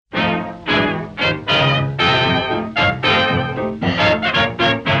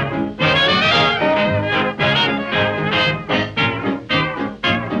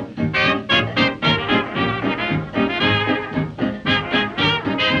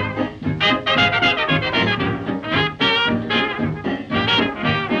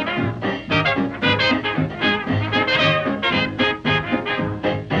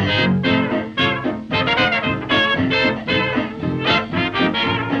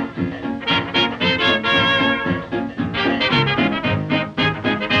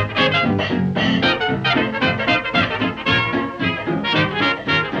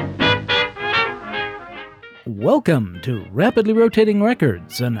Welcome to Rapidly Rotating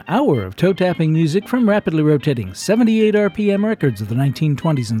Records, an hour of toe-tapping music from rapidly rotating 78 RPM records of the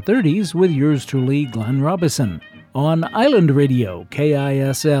 1920s and 30s with yours truly, Glenn Robison. On Island Radio,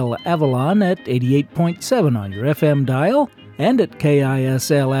 KISL Avalon at 88.7 on your FM dial, and at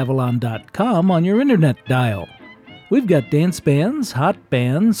KISLAvalon.com on your internet dial. We've got dance bands, hot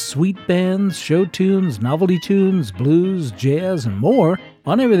bands, sweet bands, show tunes, novelty tunes, blues, jazz, and more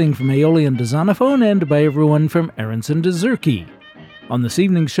on everything from Aeolian to Zonophone and by everyone from Aronson to Zerke. On this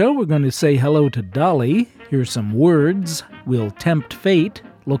evening's show, we're going to say hello to Dolly, hear some words, we'll tempt fate,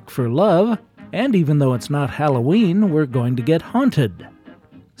 look for love, and even though it's not Halloween, we're going to get haunted.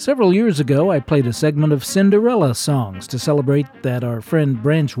 Several years ago, I played a segment of Cinderella songs to celebrate that our friend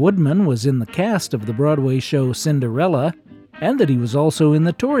Branch Woodman was in the cast of the Broadway show Cinderella, and that he was also in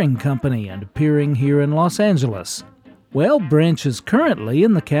the touring company and appearing here in Los Angeles. Well, Branch is currently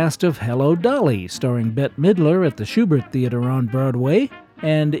in the cast of Hello, Dolly, starring Bette Midler at the Shubert Theater on Broadway,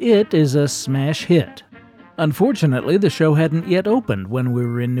 and it is a smash hit. Unfortunately, the show hadn't yet opened when we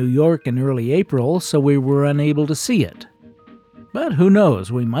were in New York in early April, so we were unable to see it. But who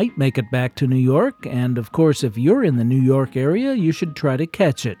knows, we might make it back to New York, and of course if you're in the New York area, you should try to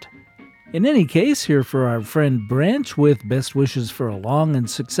catch it. In any case, here for our friend Branch, with best wishes for a long and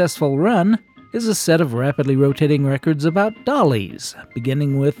successful run, is a set of rapidly rotating records about dollies,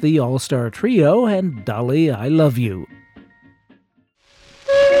 beginning with the All-Star Trio and Dolly, I Love You.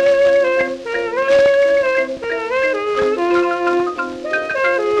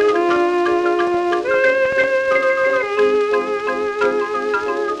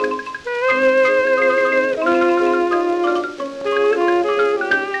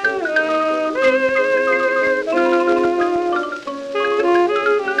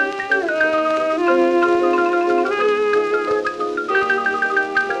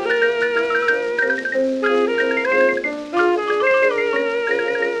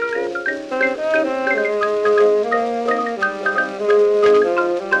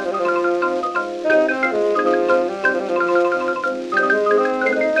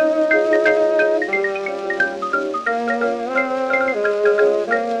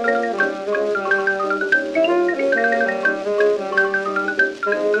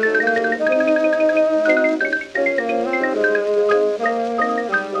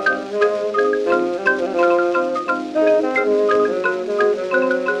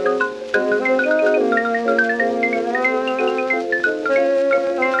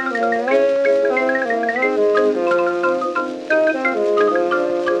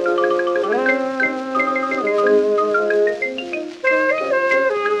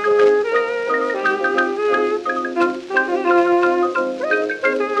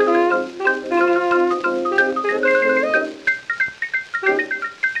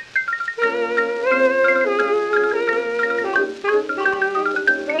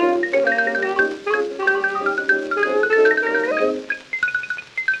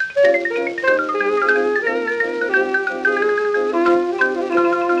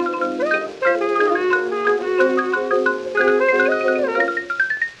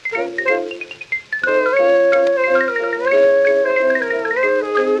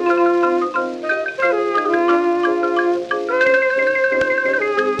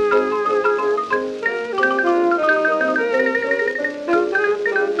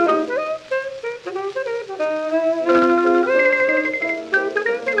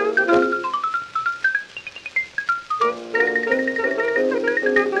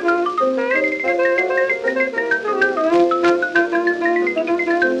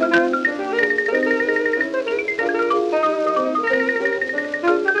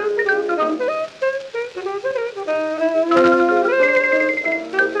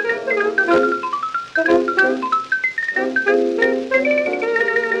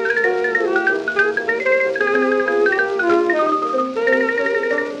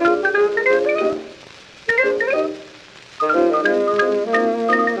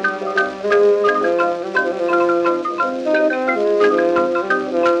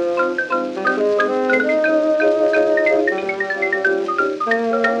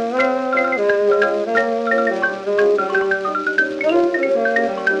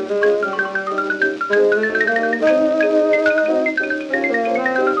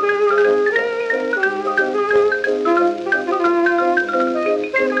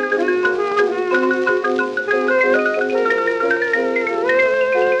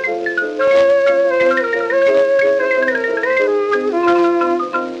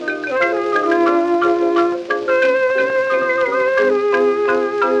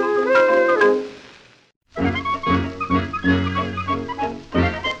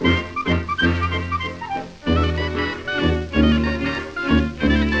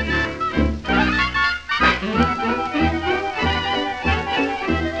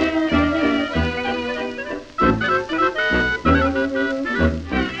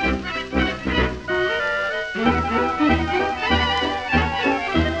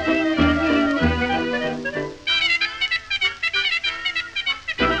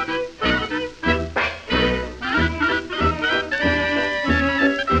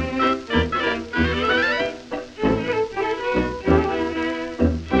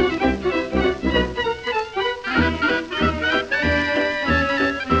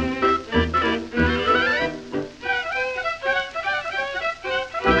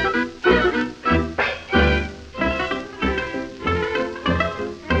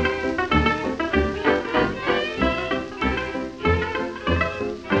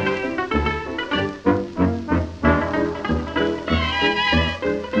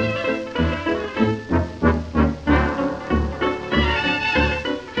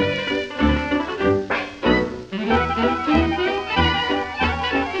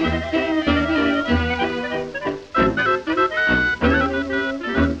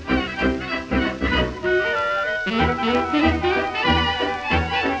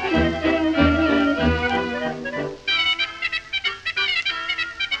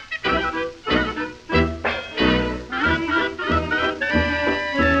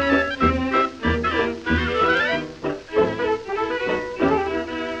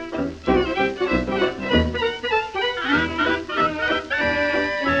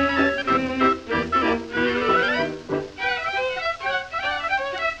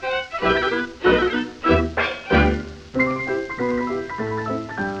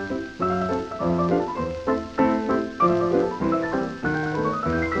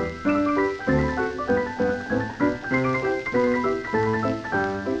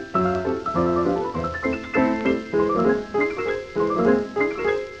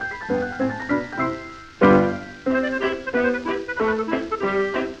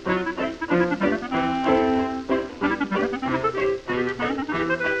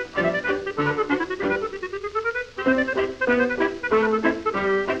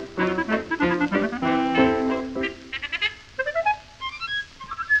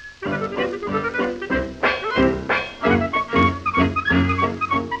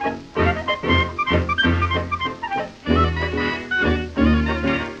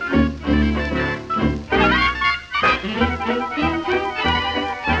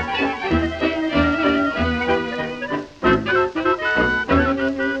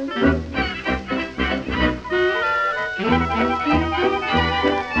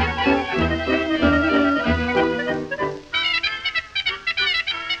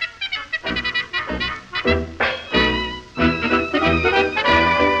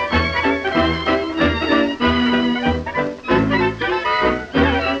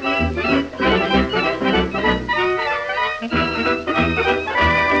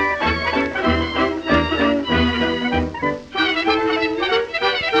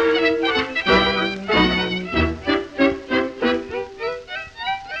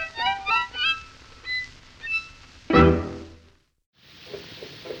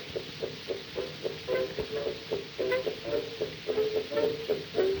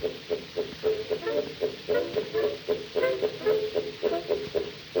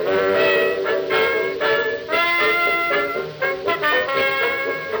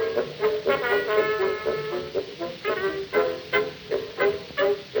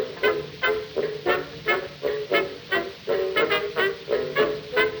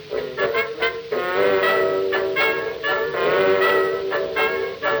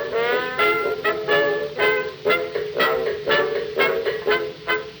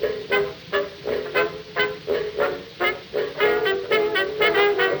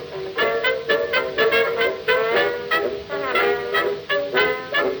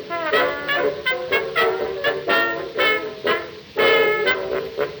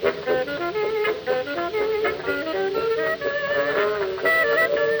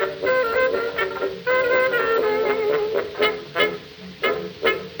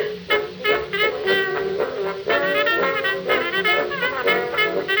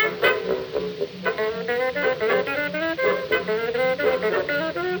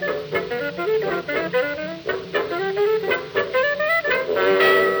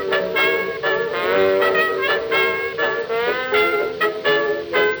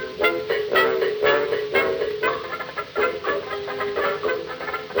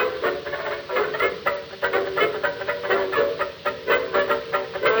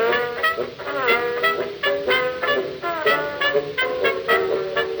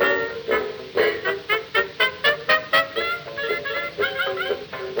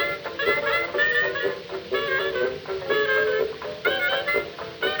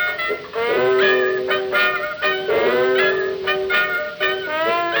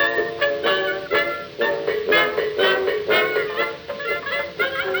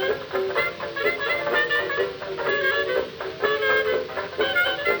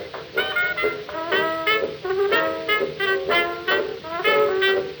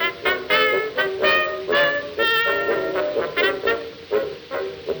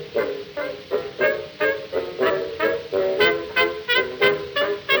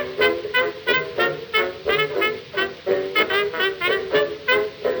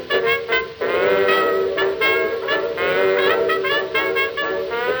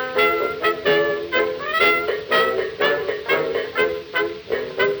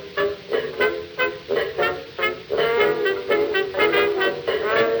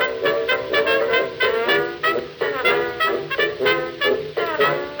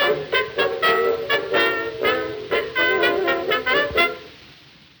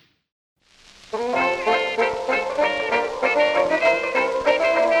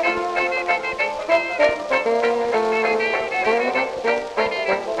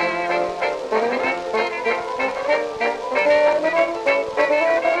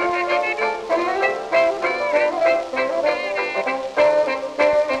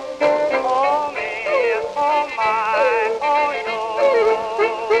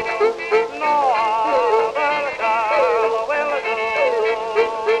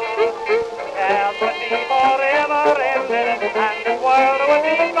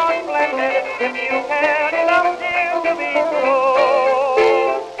 so splendid if you cared enough dear to be true.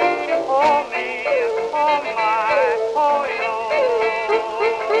 Oh me, oh my, oh you.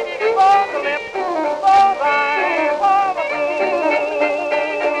 Oh the lips, oh thine, oh the blue.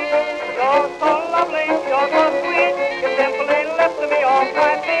 You're so lovely, you're so sweet, you simply lift me off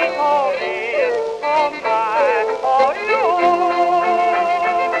my feet. Oh me, oh my, oh you.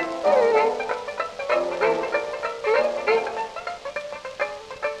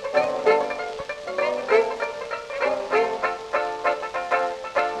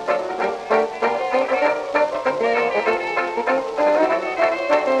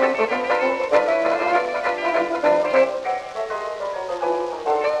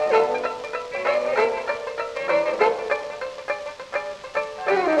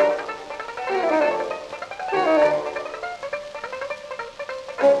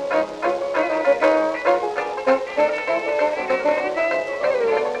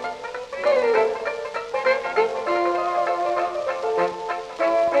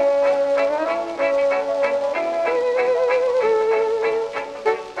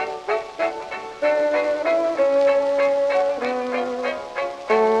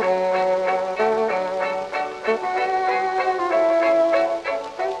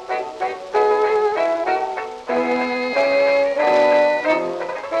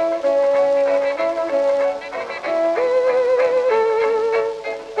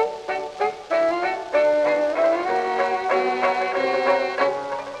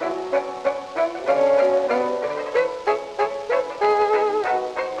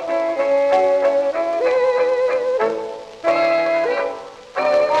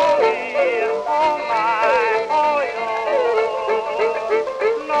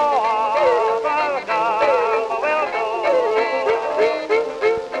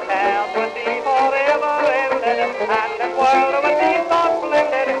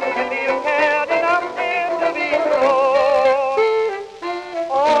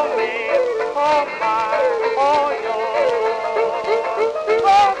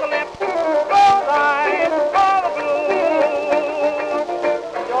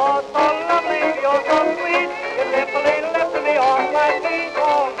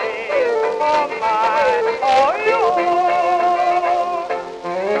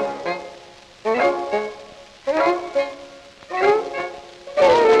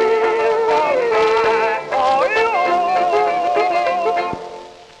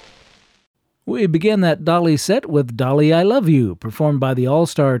 We began that Dolly set with Dolly I Love You, performed by the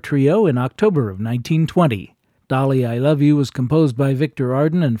All-Star Trio in October of 1920. Dolly I Love You was composed by Victor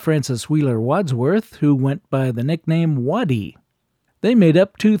Arden and Frances Wheeler Wadsworth, who went by the nickname Waddy. They made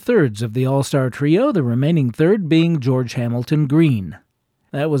up 2/3 of the All-Star Trio, the remaining third being George Hamilton Green.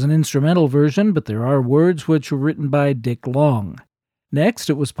 That was an instrumental version, but there are words which were written by Dick Long.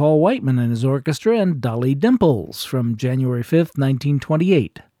 Next, it was Paul Whiteman and his orchestra and Dolly Dimples from January 5,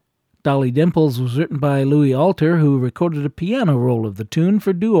 1928. Dolly Dimples was written by Louis Alter, who recorded a piano roll of the tune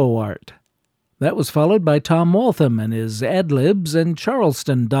for duo art. That was followed by Tom Waltham and his ad-libs and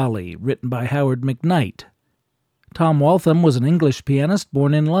Charleston Dolly, written by Howard McKnight. Tom Waltham was an English pianist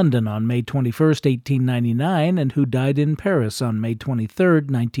born in London on May 21, 1899, and who died in Paris on May 23,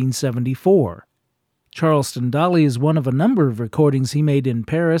 1974. Charleston Dolly is one of a number of recordings he made in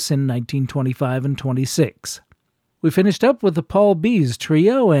Paris in 1925 and 26. We finished up with the Paul Bees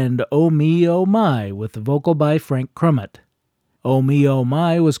Trio and Oh Me, Oh My, with the vocal by Frank Crumit. Oh Me, Oh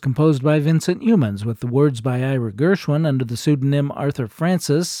My was composed by Vincent Youmans, with the words by Ira Gershwin under the pseudonym Arthur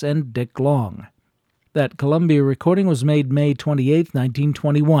Francis and Dick Long. That Columbia recording was made May 28,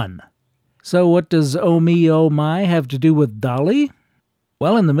 1921. So what does Oh Me, Oh My have to do with Dolly?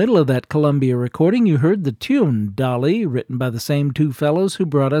 Well, in the middle of that Columbia recording, you heard the tune Dolly, written by the same two fellows who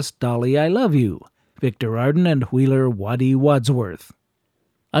brought us Dolly I Love You, Victor Arden and Wheeler Waddy Wadsworth.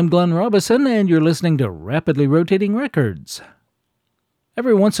 I'm Glenn Robison, and you're listening to Rapidly Rotating Records.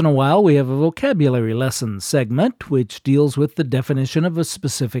 Every once in a while, we have a vocabulary lesson segment, which deals with the definition of a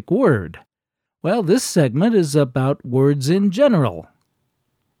specific word. Well, this segment is about words in general.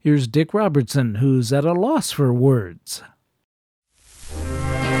 Here's Dick Robertson, who's at a loss for words.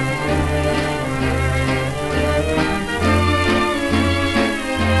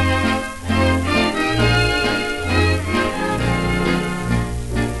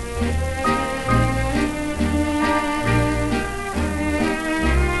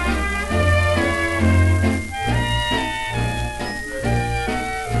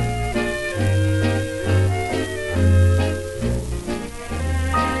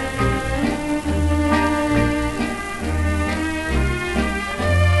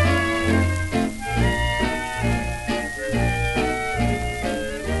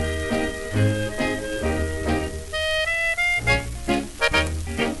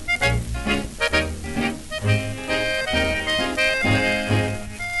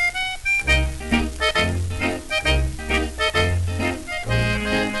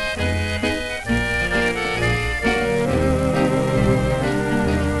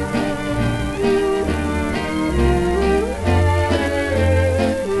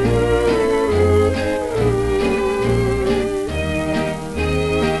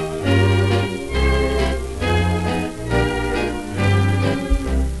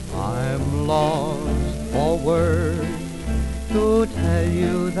 to tell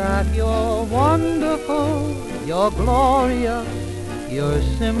you that you're wonderful, you're glorious, you're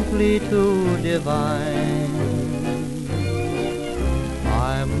simply too divine.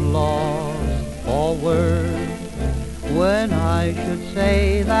 I'm lost for words when I should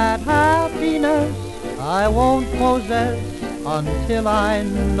say that happiness I won't possess until I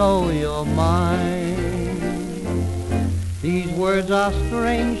know you're mine. These words are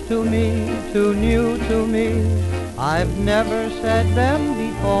strange to me, too new to me. I've never said them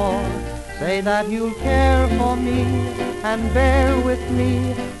before. Say that you'll care for me and bear with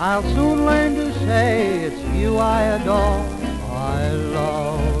me. I'll soon learn to say it's you I adore. I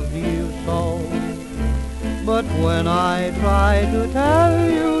love you so. But when I try to tell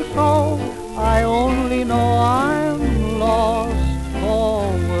you so, I only know I'm lost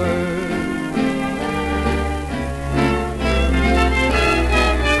for words.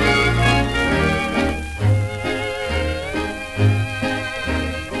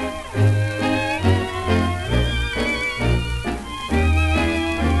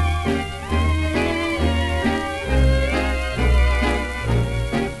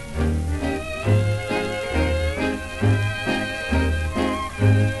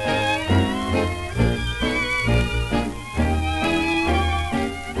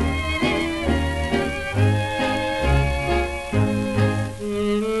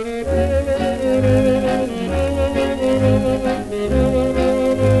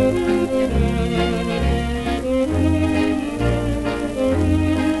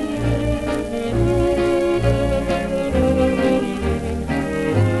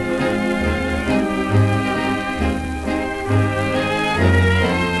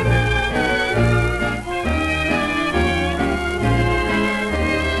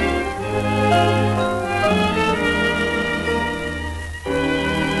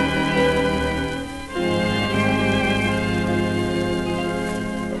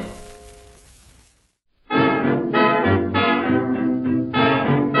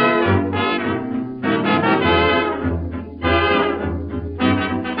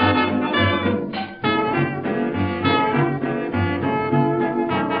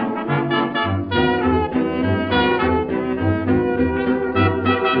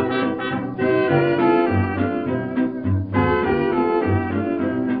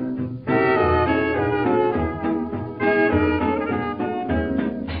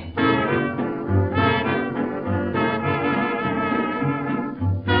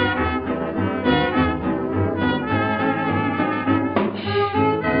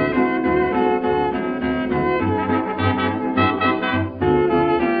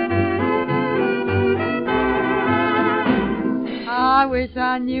 I wish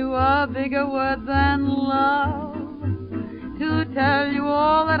I knew a bigger word than love to tell you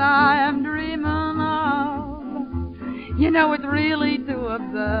all that I am dreaming of. You know it's really too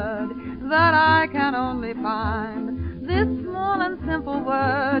absurd that I can only find this small and simple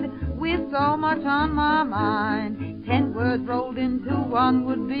word with so much on my mind. 10 words rolled into one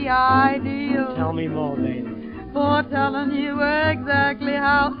would be ideal. Tell me more, baby. For telling you exactly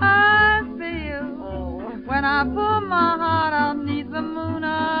how I feel when I pour my heart out neath the moon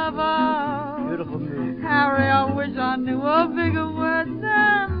above. Beautiful moon. Harry, I wish I knew a bigger word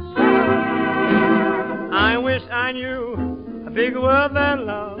than love. I wish I knew a bigger word than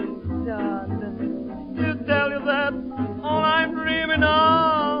love. Darling. To tell you that all I'm dreaming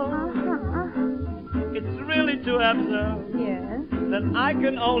of. It's really too absurd Yes. that I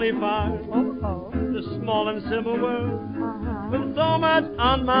can only find the small and simple word with so much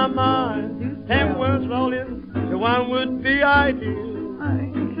on my mind. 10 words rolled into one would be ideal.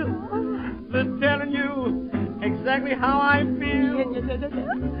 But telling you exactly how I feel.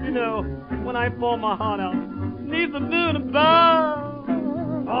 You know, when I pour my heart out neath the moon above.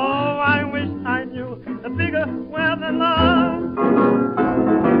 Oh, I wish I knew a bigger word than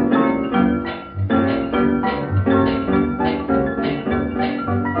love.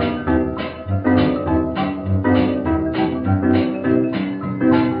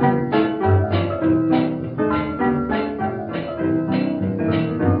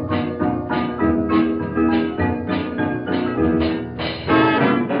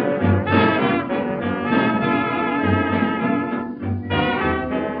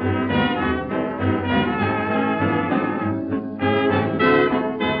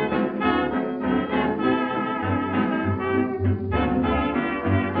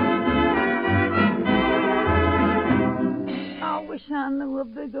 I knew a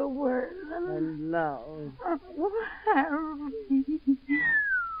bigger word And love. Harry.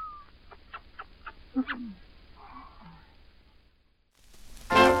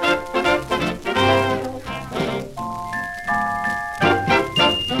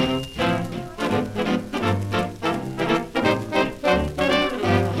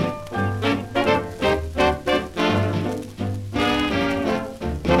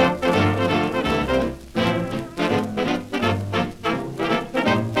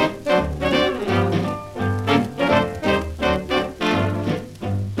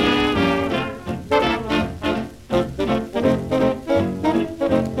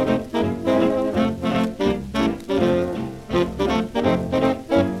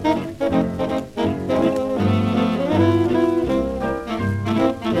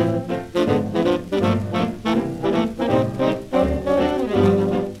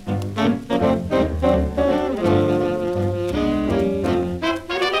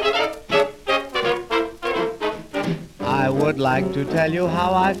 like to tell you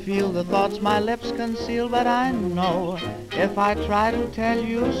how I feel, the thoughts my lips conceal, but I know if I try to tell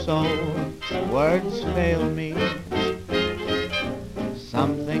you so, words fail me.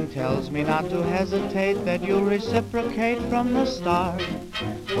 Something tells me not to hesitate, that you'll reciprocate from the start.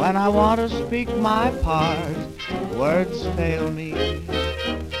 When I want to speak my part, words fail me.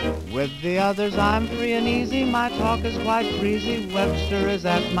 With the others I'm free and easy, my talk is quite breezy, Webster is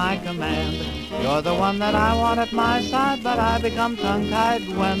at my command. You're the one that I want at my side, but I become tongue-tied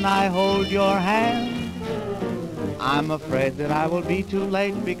when I hold your hand. I'm afraid that I will be too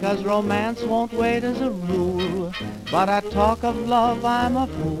late, because romance won't wait as a rule. But at talk of love I'm a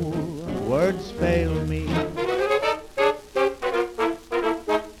fool, words fail me.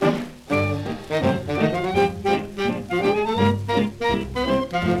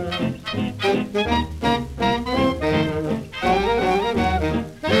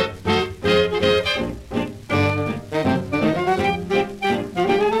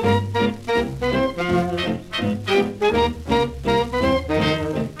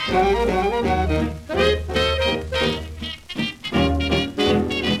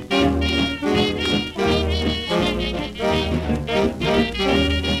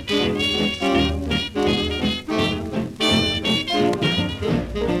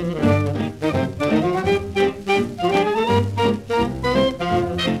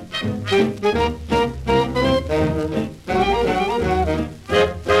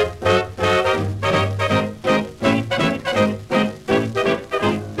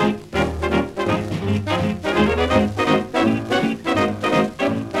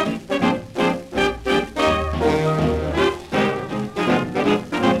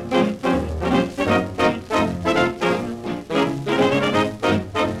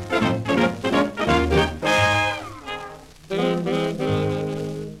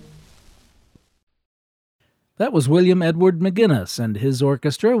 That was William Edward McGinnis and his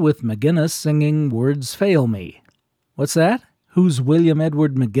orchestra with McGinnis singing Words Fail Me. What's that? Who's William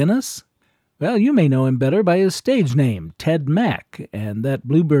Edward McGinnis? Well, you may know him better by his stage name, Ted Mack, and that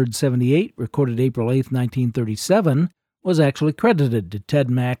Bluebird 78, recorded April 8, 1937, was actually credited to Ted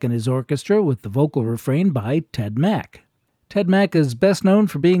Mack and his orchestra with the vocal refrain by Ted Mack. Ted Mack is best known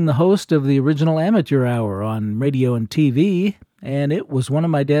for being the host of the original Amateur Hour on radio and TV, and it was one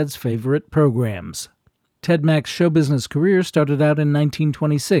of my dad's favorite programs. Ted Mack's show business career started out in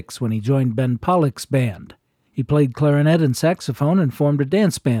 1926 when he joined Ben Pollock's band. He played clarinet and saxophone and formed a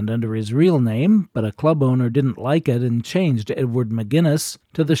dance band under his real name, but a club owner didn't like it and changed Edward McGinnis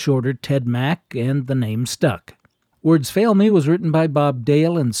to the shorter Ted Mack, and the name stuck. Words Fail Me was written by Bob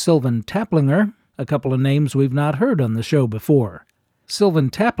Dale and Sylvan Taplinger, a couple of names we've not heard on the show before.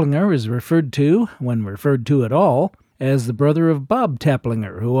 Sylvan Taplinger is referred to, when referred to at all, as the brother of Bob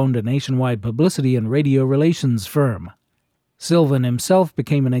Taplinger, who owned a nationwide publicity and radio relations firm. Sylvan himself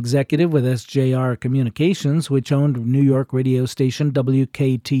became an executive with SJR Communications, which owned New York radio station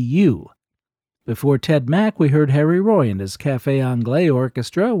WKTU. Before Ted Mack, we heard Harry Roy and his Café Anglais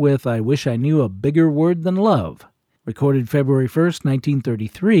Orchestra with I Wish I Knew a Bigger Word Than Love, recorded February 1,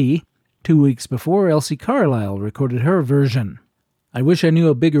 1933. 2 weeks before, Elsie Carlisle recorded her version. I Wish I Knew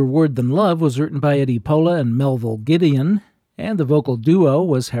a Bigger Word Than Love was written by Eddie Pola and Melville Gideon, and the vocal duo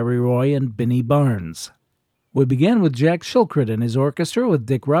was Harry Roy and Benny Barnes. We began with Jack Shilkret and his orchestra, with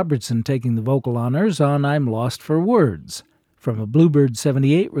Dick Robertson taking the vocal honors on I'm Lost for Words, from a Bluebird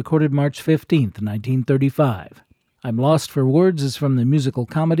 78 recorded March 15, 1935. I'm Lost for Words is from the musical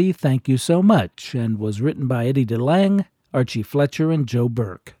comedy Thank You So Much, and was written by Eddie DeLange, Archie Fletcher, and Joe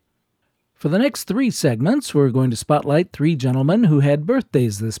Burke. For the next 3 segments, we're going to spotlight 3 gentlemen who had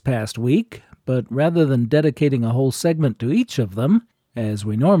birthdays this past week, but rather than dedicating a whole segment to each of them, as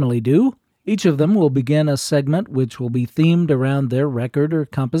we normally do, each of them will begin a segment which will be themed around their record or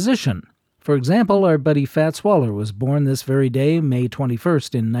composition. For example, our buddy Fats Waller was born this very day, May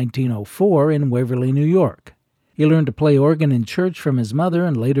 21st, in 1904 in Waverly, New York. He learned to play organ in church from his mother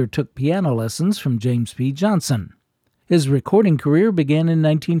and later took piano lessons from James P. Johnson. His recording career began in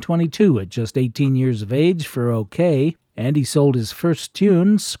 1922 at just 18 years of age for OK, and he sold his first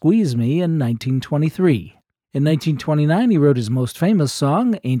tune, Squeeze Me, in 1923. In 1929, he wrote his most famous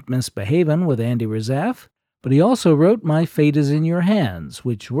song, Ain't Misbehavin', with Andy Razaf, but he also wrote My Fate Is in Your Hands,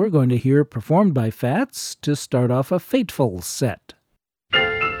 which we're going to hear performed by Fats to start off a fateful set.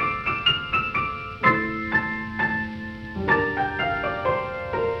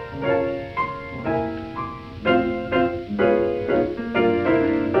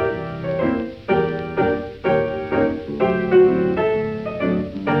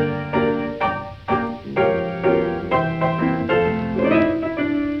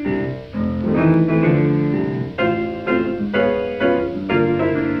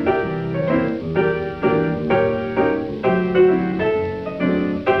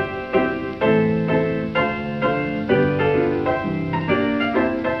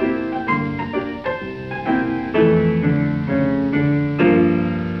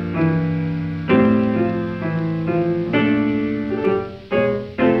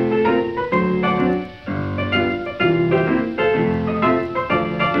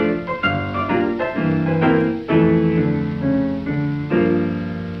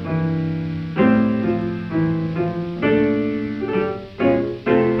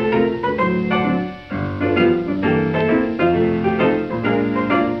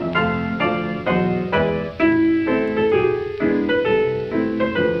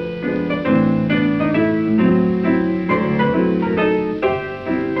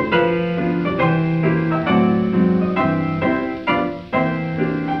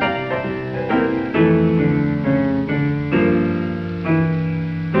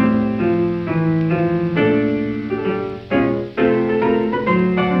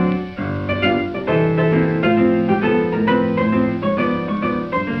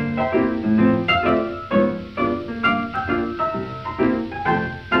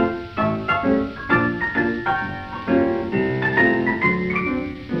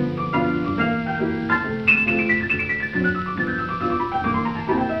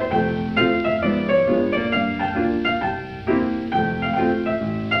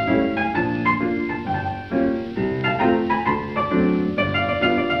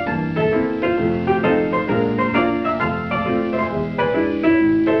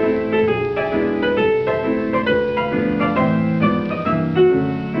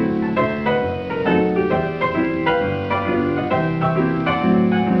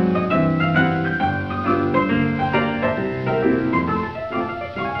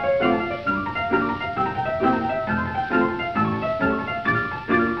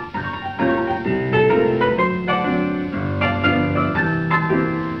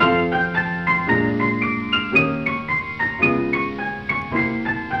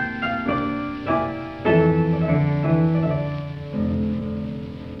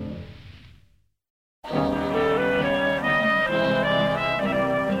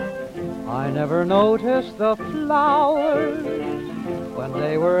 never noticed the flowers when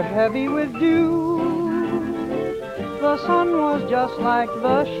they were heavy with dew. The sun was just like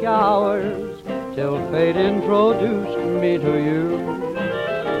the showers till fate introduced me to you.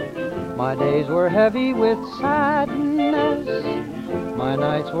 My days were heavy with sadness, my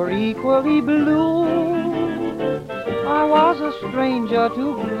nights were equally blue. I was a stranger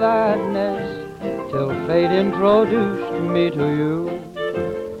to gladness till fate introduced me to you.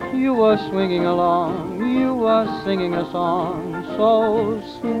 You were swinging along, you were singing a song so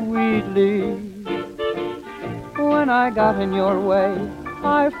sweetly. When I got in your way,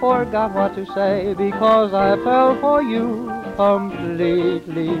 I forgot what to say because I fell for you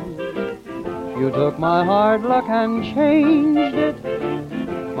completely. You took my hard luck and changed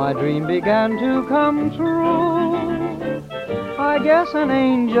it. My dream began to come true. I guess an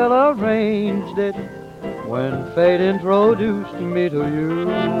angel arranged it when fate introduced me to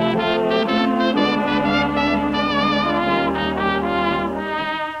you.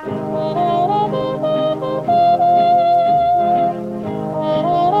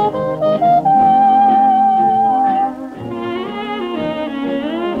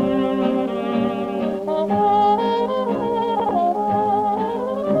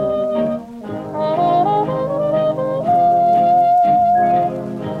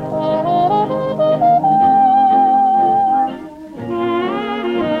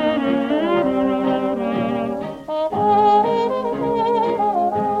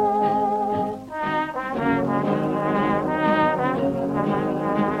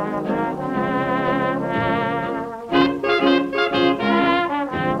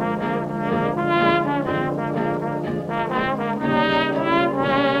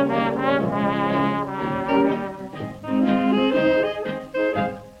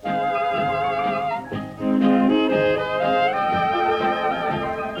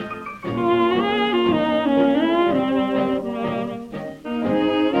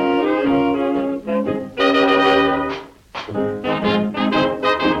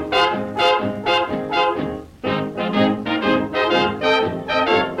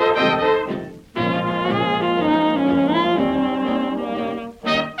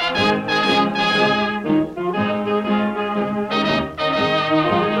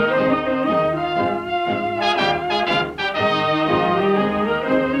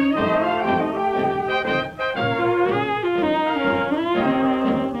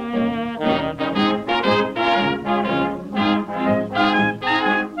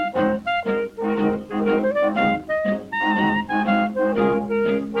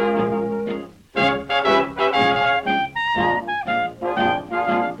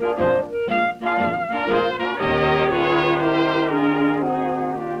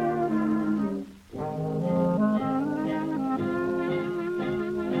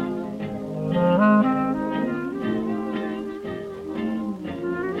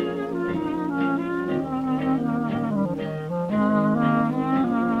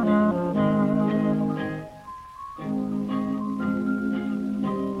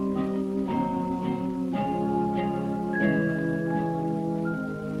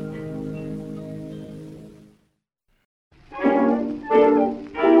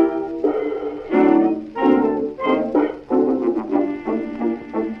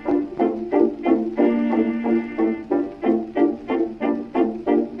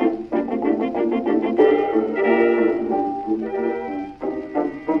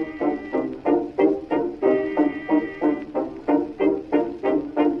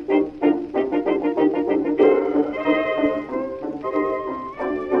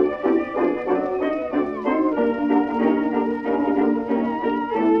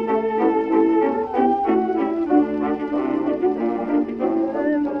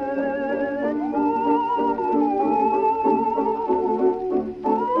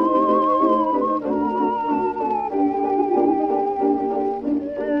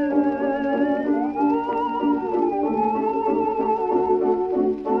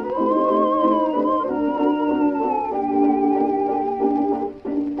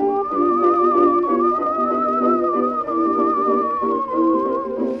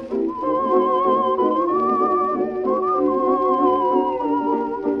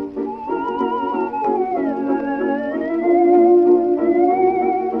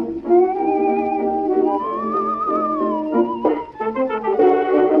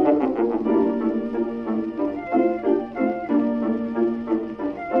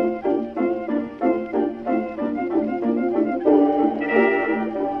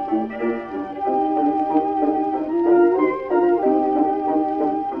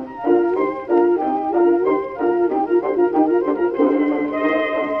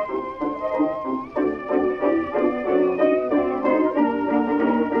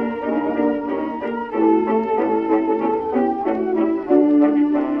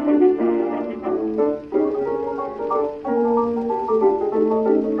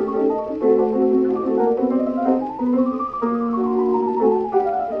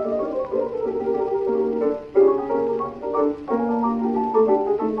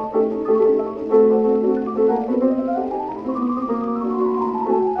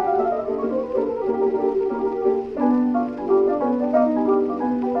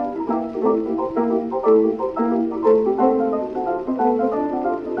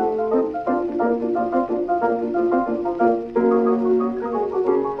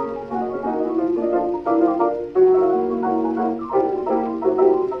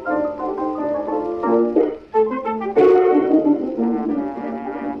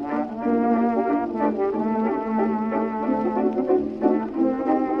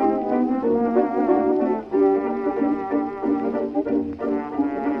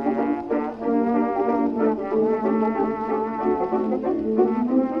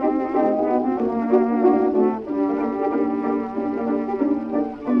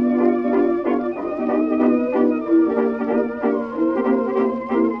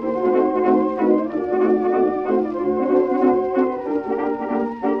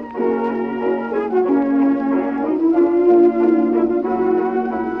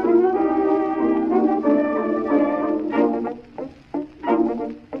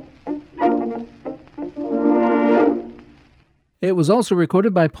 It was also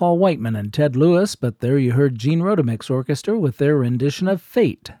recorded by Paul Whiteman and Ted Lewis, but there you heard Gene Rodemick's orchestra with their rendition of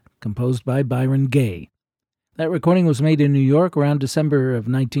Fate, composed by Byron Gay. That recording was made in New York around December of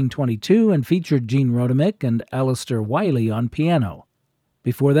 1922 and featured Gene Rodemick and Alistair Wiley on piano.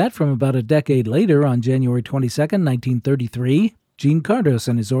 Before that, from about a decade later, on January 22, 1933, Gene Cardos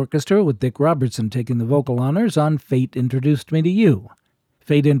and his orchestra with Dick Robertson taking the vocal honors on Fate Introduced Me to You.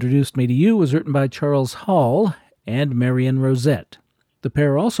 Fate Introduced Me to You was written by Charles Hall and Marion Rosette. The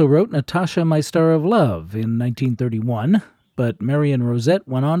pair also wrote Natasha, My Star of Love in 1931, but Marion Rosette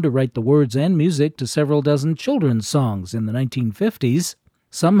went on to write the words and music to several dozen children's songs in the 1950s,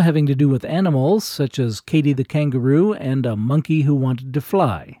 some having to do with animals, such as Katie the Kangaroo and A Monkey Who Wanted to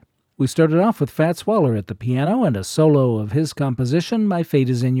Fly. We started off with Fats Waller at the piano and a solo of his composition, My Fate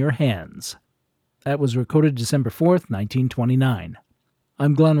Is in Your Hands. That was recorded December 4th, 1929.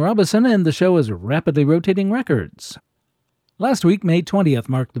 I'm Glenn Robison, and the show is Rapidly Rotating Records. Last week, May 20th,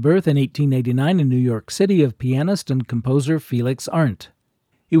 marked the birth in 1889 in New York City of pianist and composer Felix Arndt.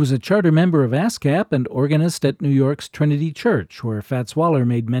 He was a charter member of ASCAP and organist at New York's Trinity Church, where Fats Waller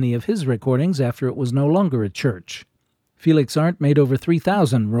made many of his recordings after it was no longer a church. Felix Arndt made over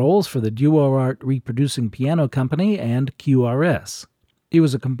 3,000 rolls for the Duo Art Reproducing Piano Company and QRS. He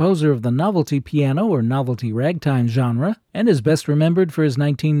was a composer of the novelty piano or novelty ragtime genre, and is best remembered for his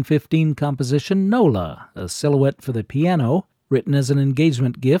 1915 composition Nola, a silhouette for the piano, written as an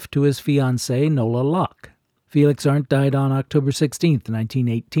engagement gift to his fiancée Nola Locke. Felix Arndt died on October 16,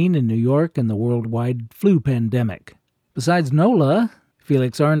 1918 in New York in the worldwide flu pandemic. Besides Nola,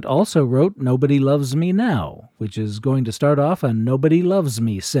 Felix Arndt also wrote Nobody Loves Me Now, which is going to start off a Nobody Loves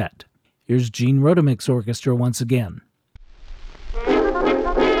Me set. Here's Gene Rodemick's orchestra once again.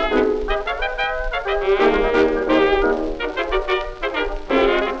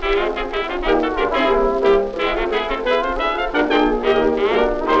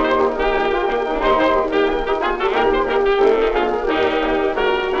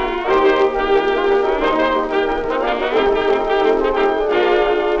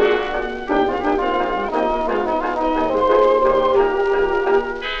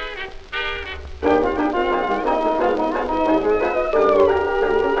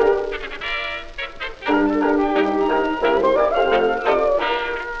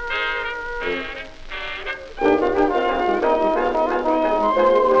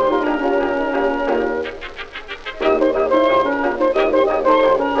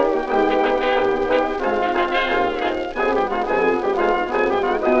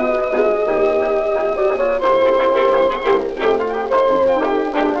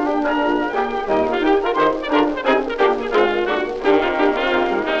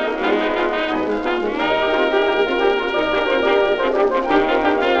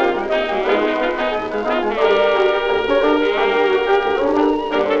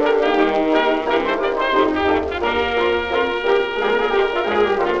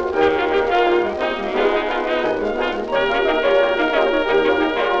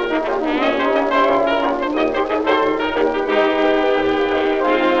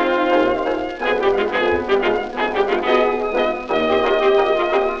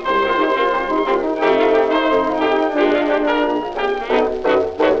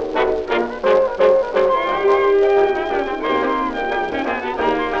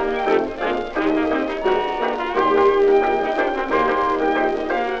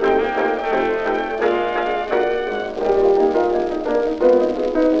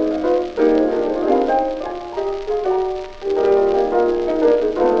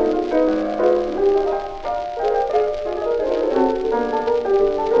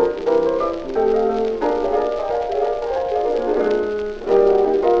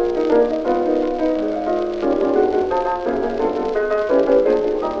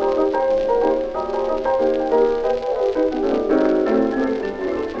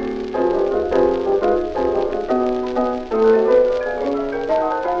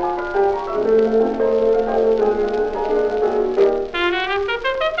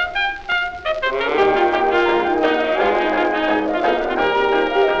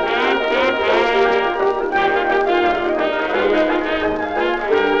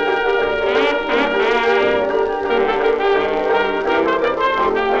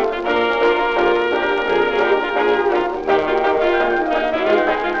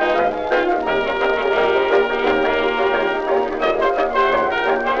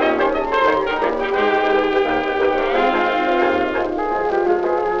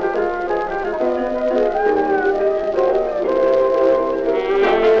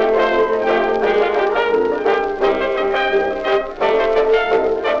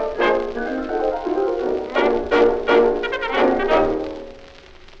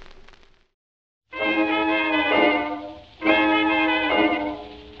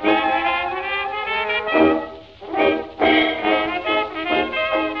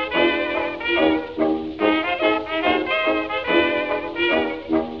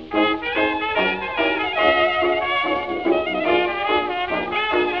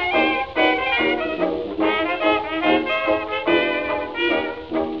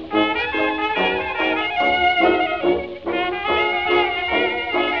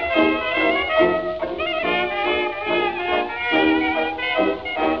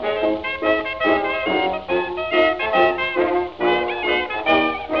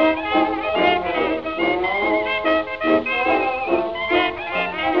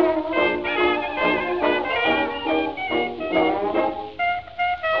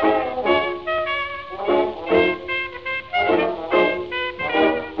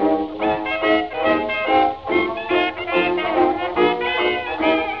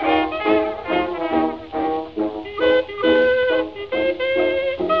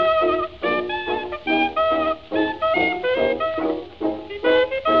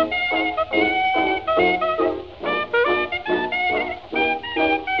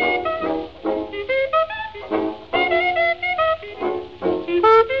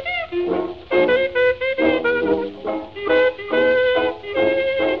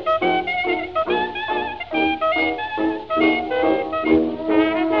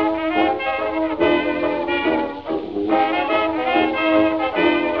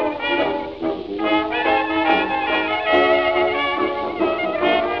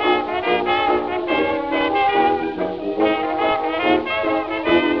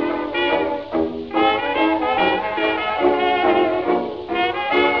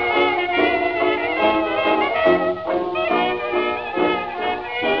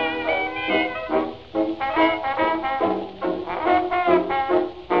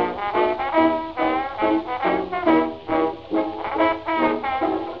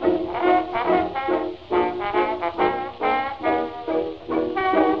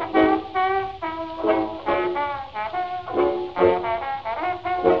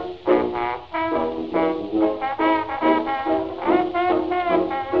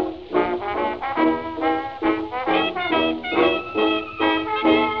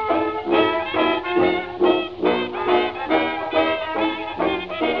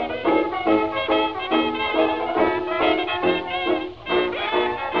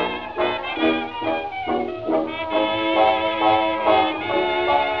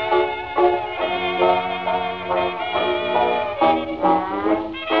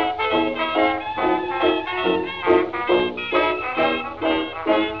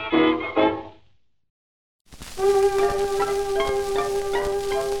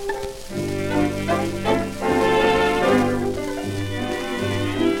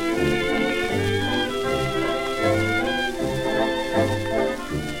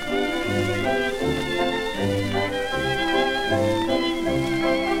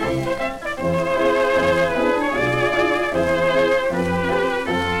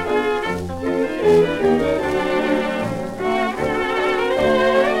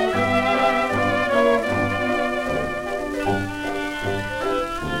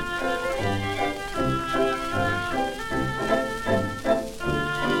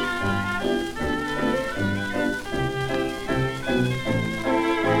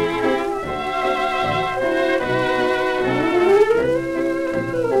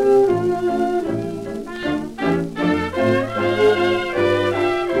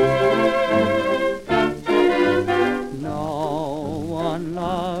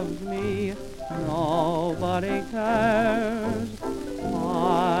 loves me, nobody cares.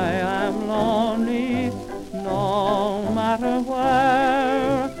 I am lonely, no matter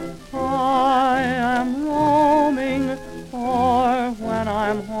where. I am roaming, or when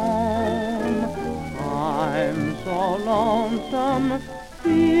I'm home. I'm so lonesome,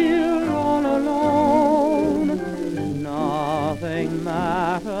 feel all alone. Nothing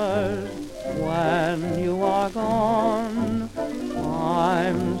matters when you are gone.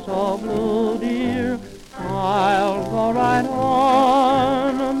 I'm so blue, dear, I'll go right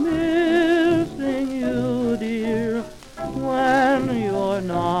on missing you, dear. When you're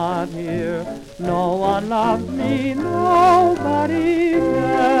not here, no one loves me, nobody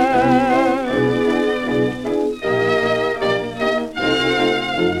cares.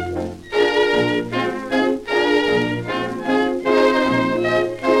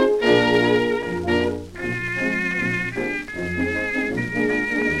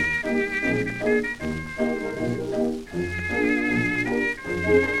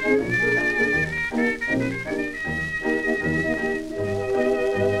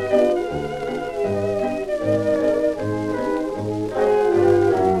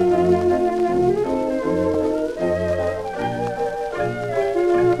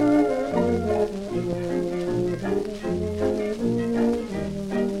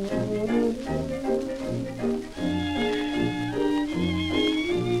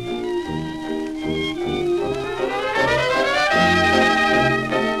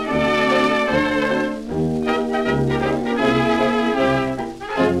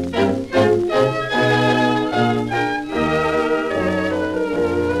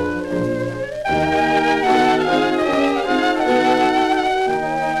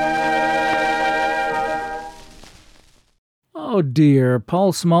 Oh dear,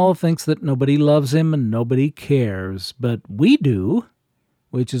 Paul Small thinks that nobody loves him and nobody cares, but we do,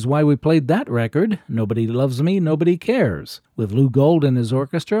 which is why we played that record, Nobody Loves Me, Nobody Cares, with Lou Gold and his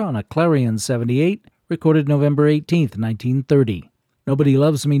orchestra on a Clarion 78, recorded November 18th, 1930. Nobody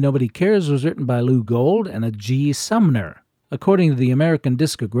Loves Me, Nobody Cares was written by Lou Gold and a G. Sumner. According to the American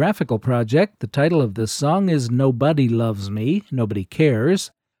Discographical Project, the title of this song is Nobody Loves Me, Nobody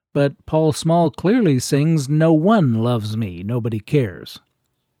Cares, but Paul Small clearly sings No One Loves Me, Nobody Cares.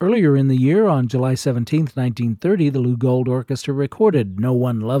 Earlier in the year, on July 17, 1930, the Lou Gold Orchestra recorded No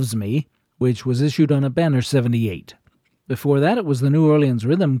One Loves Me, which was issued on a Banner 78. Before that, it was the New Orleans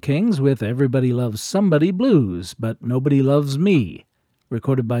Rhythm Kings with Everybody Loves Somebody Blues, but Nobody Loves Me,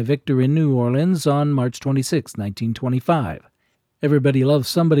 recorded by Victor in New Orleans on March 26, 1925. Everybody Loves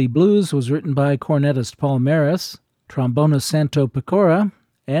Somebody Blues was written by cornetist Paul Maris, trombonist Santo Pecora,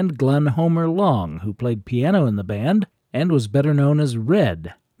 and Glenn Homer Long, who played piano in the band and was better known as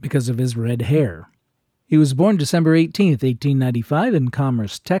Red because of his red hair. He was born December 18, 1895 in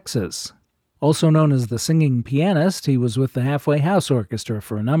Commerce, Texas. Also known as the singing pianist, he was with the Halfway House Orchestra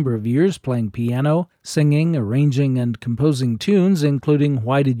for a number of years, playing piano, singing, arranging, and composing tunes, including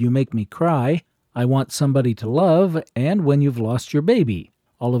Why Did You Make Me Cry, I Want Somebody to Love, and When You've Lost Your Baby,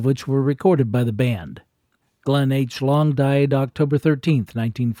 all of which were recorded by the band. Glenn H. Long died October 13,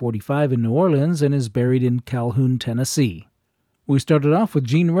 1945 in New Orleans and is buried in Calhoun, Tennessee. We started off with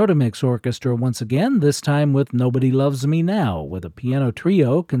Gene Rodemix Orchestra once again, this time with Nobody Loves Me Now, with a piano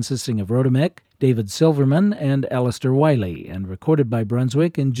trio consisting of Rodemick, David Silverman, and Alistair Wiley, and recorded by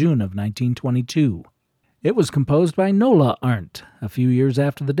Brunswick in June of 1922. It was composed by Nola Arndt, a few years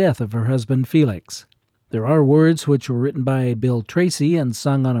after the death of her husband Felix. There are words which were written by Bill Tracy and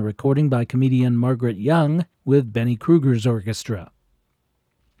sung on a recording by comedian Margaret Young with Benny Kruger's orchestra.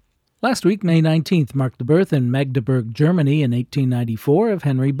 Last week, May 19th, marked the birth in Magdeburg, Germany in 1894 of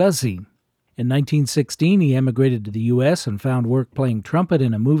Henry Bussey. In 1916, he emigrated to the U.S. and found work playing trumpet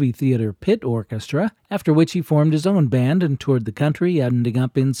in a movie theater pit orchestra, after which he formed his own band and toured the country, ending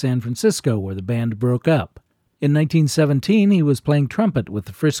up in San Francisco, where the band broke up. In 1917, he was playing trumpet with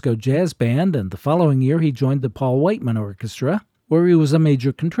the Frisco Jazz Band, and the following year he joined the Paul Whiteman Orchestra, where he was a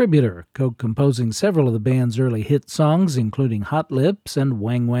major contributor, co-composing several of the band's early hit songs, including Hot Lips and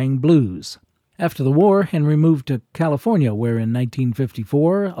Wang Wang Blues. After the war, Henry moved to California, where in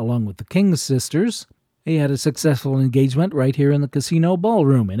 1954, along with the King Sisters, he had a successful engagement right here in the Casino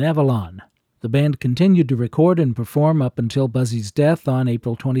Ballroom in Avalon. The band continued to record and perform up until Bussey's death on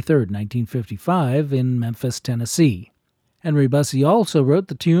April 23, 1955, in Memphis, Tennessee. Henry Bussey also wrote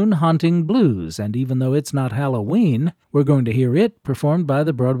the tune Haunting Blues, and even though it's not Halloween, we're going to hear it performed by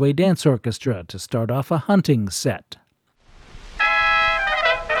the Broadway Dance Orchestra to start off a hunting set.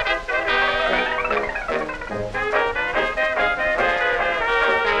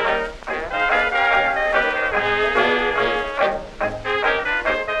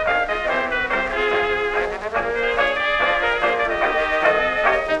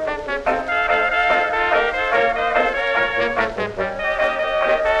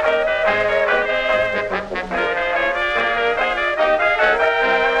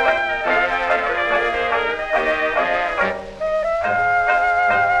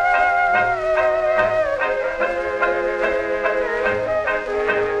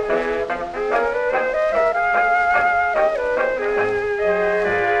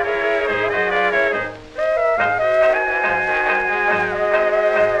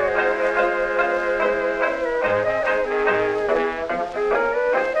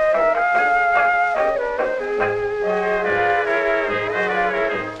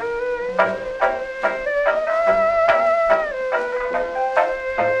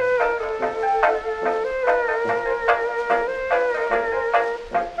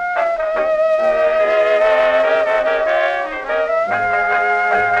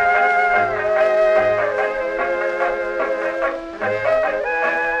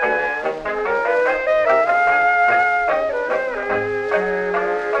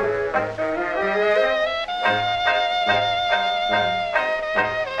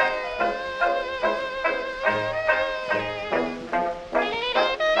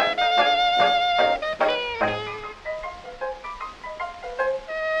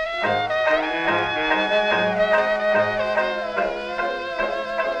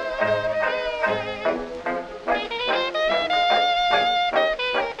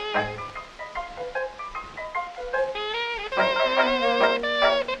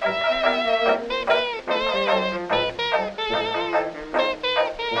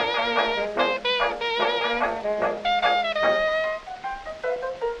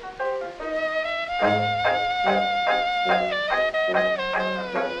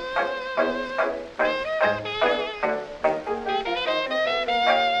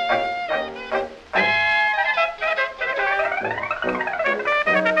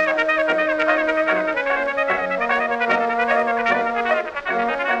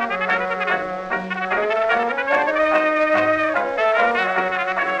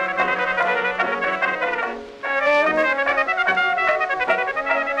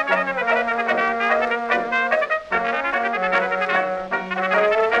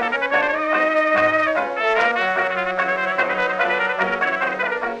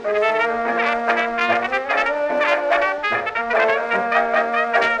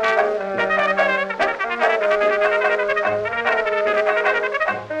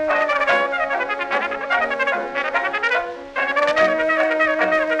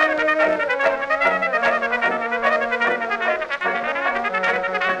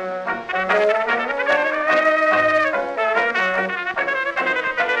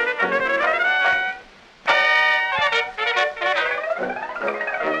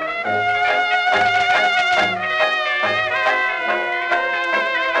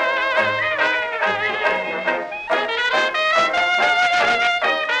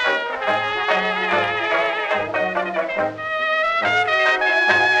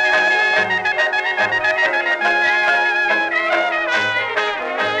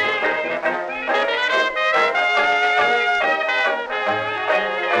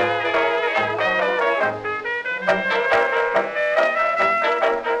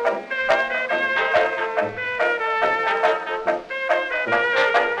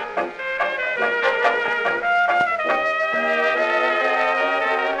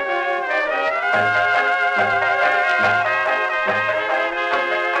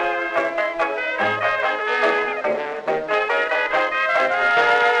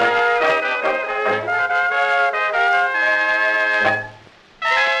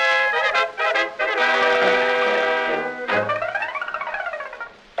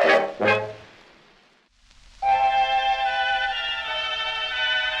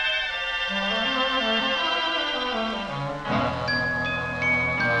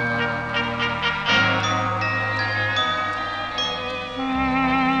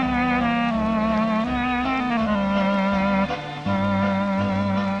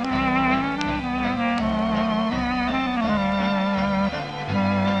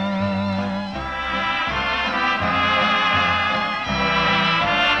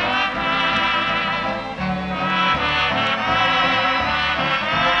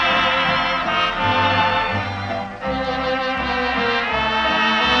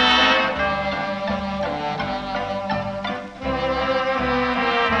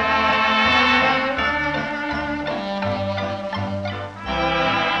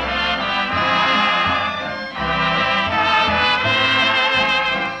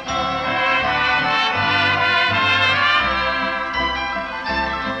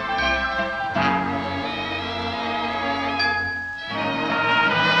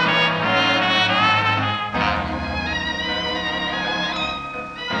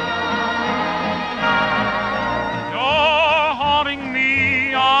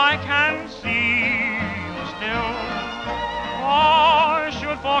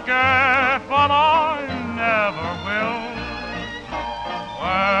 forget, but I never will.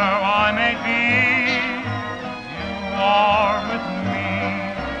 Where I may be, you are with me.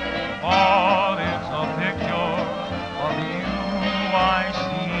 But it's a picture of you I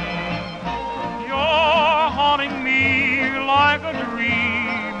see. You're haunting me like a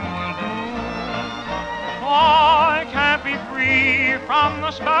dream will do. I can't be free from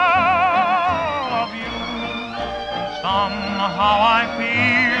the spell of you. Somehow I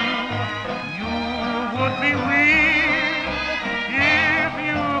feel you would be real if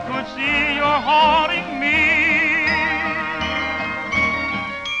you could see you're haunting me.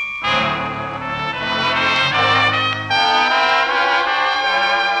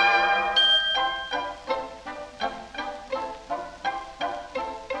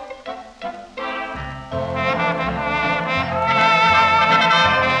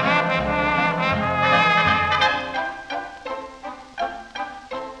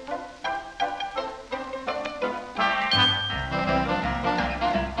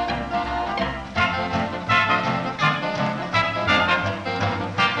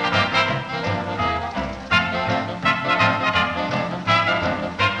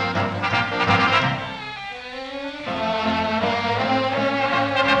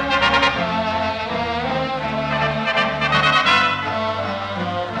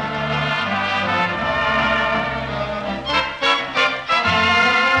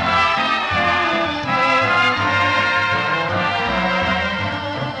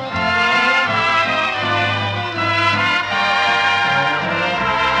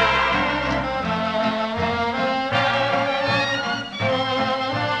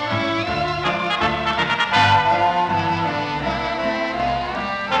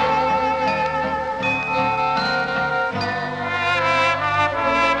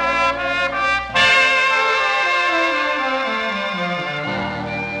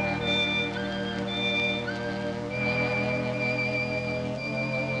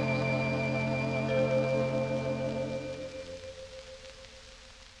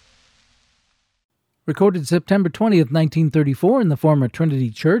 Recorded September 20th, 1934 in the former Trinity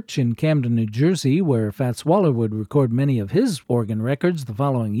Church in Camden, New Jersey, where Fats Waller would record many of his organ records the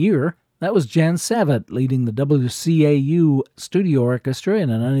following year. That was Jan Savitt leading the WCAU Studio Orchestra in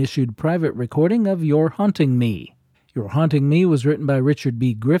an unissued private recording of You're Haunting Me. You're Haunting Me was written by Richard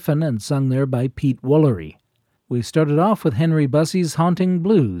B. Griffin and sung there by Pete Woolery. We started off with Henry Bussey's Haunting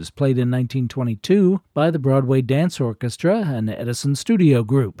Blues, played in 1922 by the Broadway Dance Orchestra, an Edison studio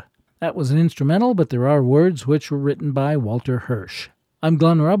group. That was an instrumental, but there are words which were written by Walter Hirsch. I'm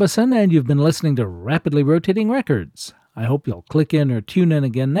Glenn Robison, and you've been listening to Rapidly Rotating Records. I hope you'll click in or tune in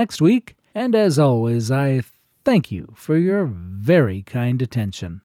again next week, and as always, I thank you for your very kind attention.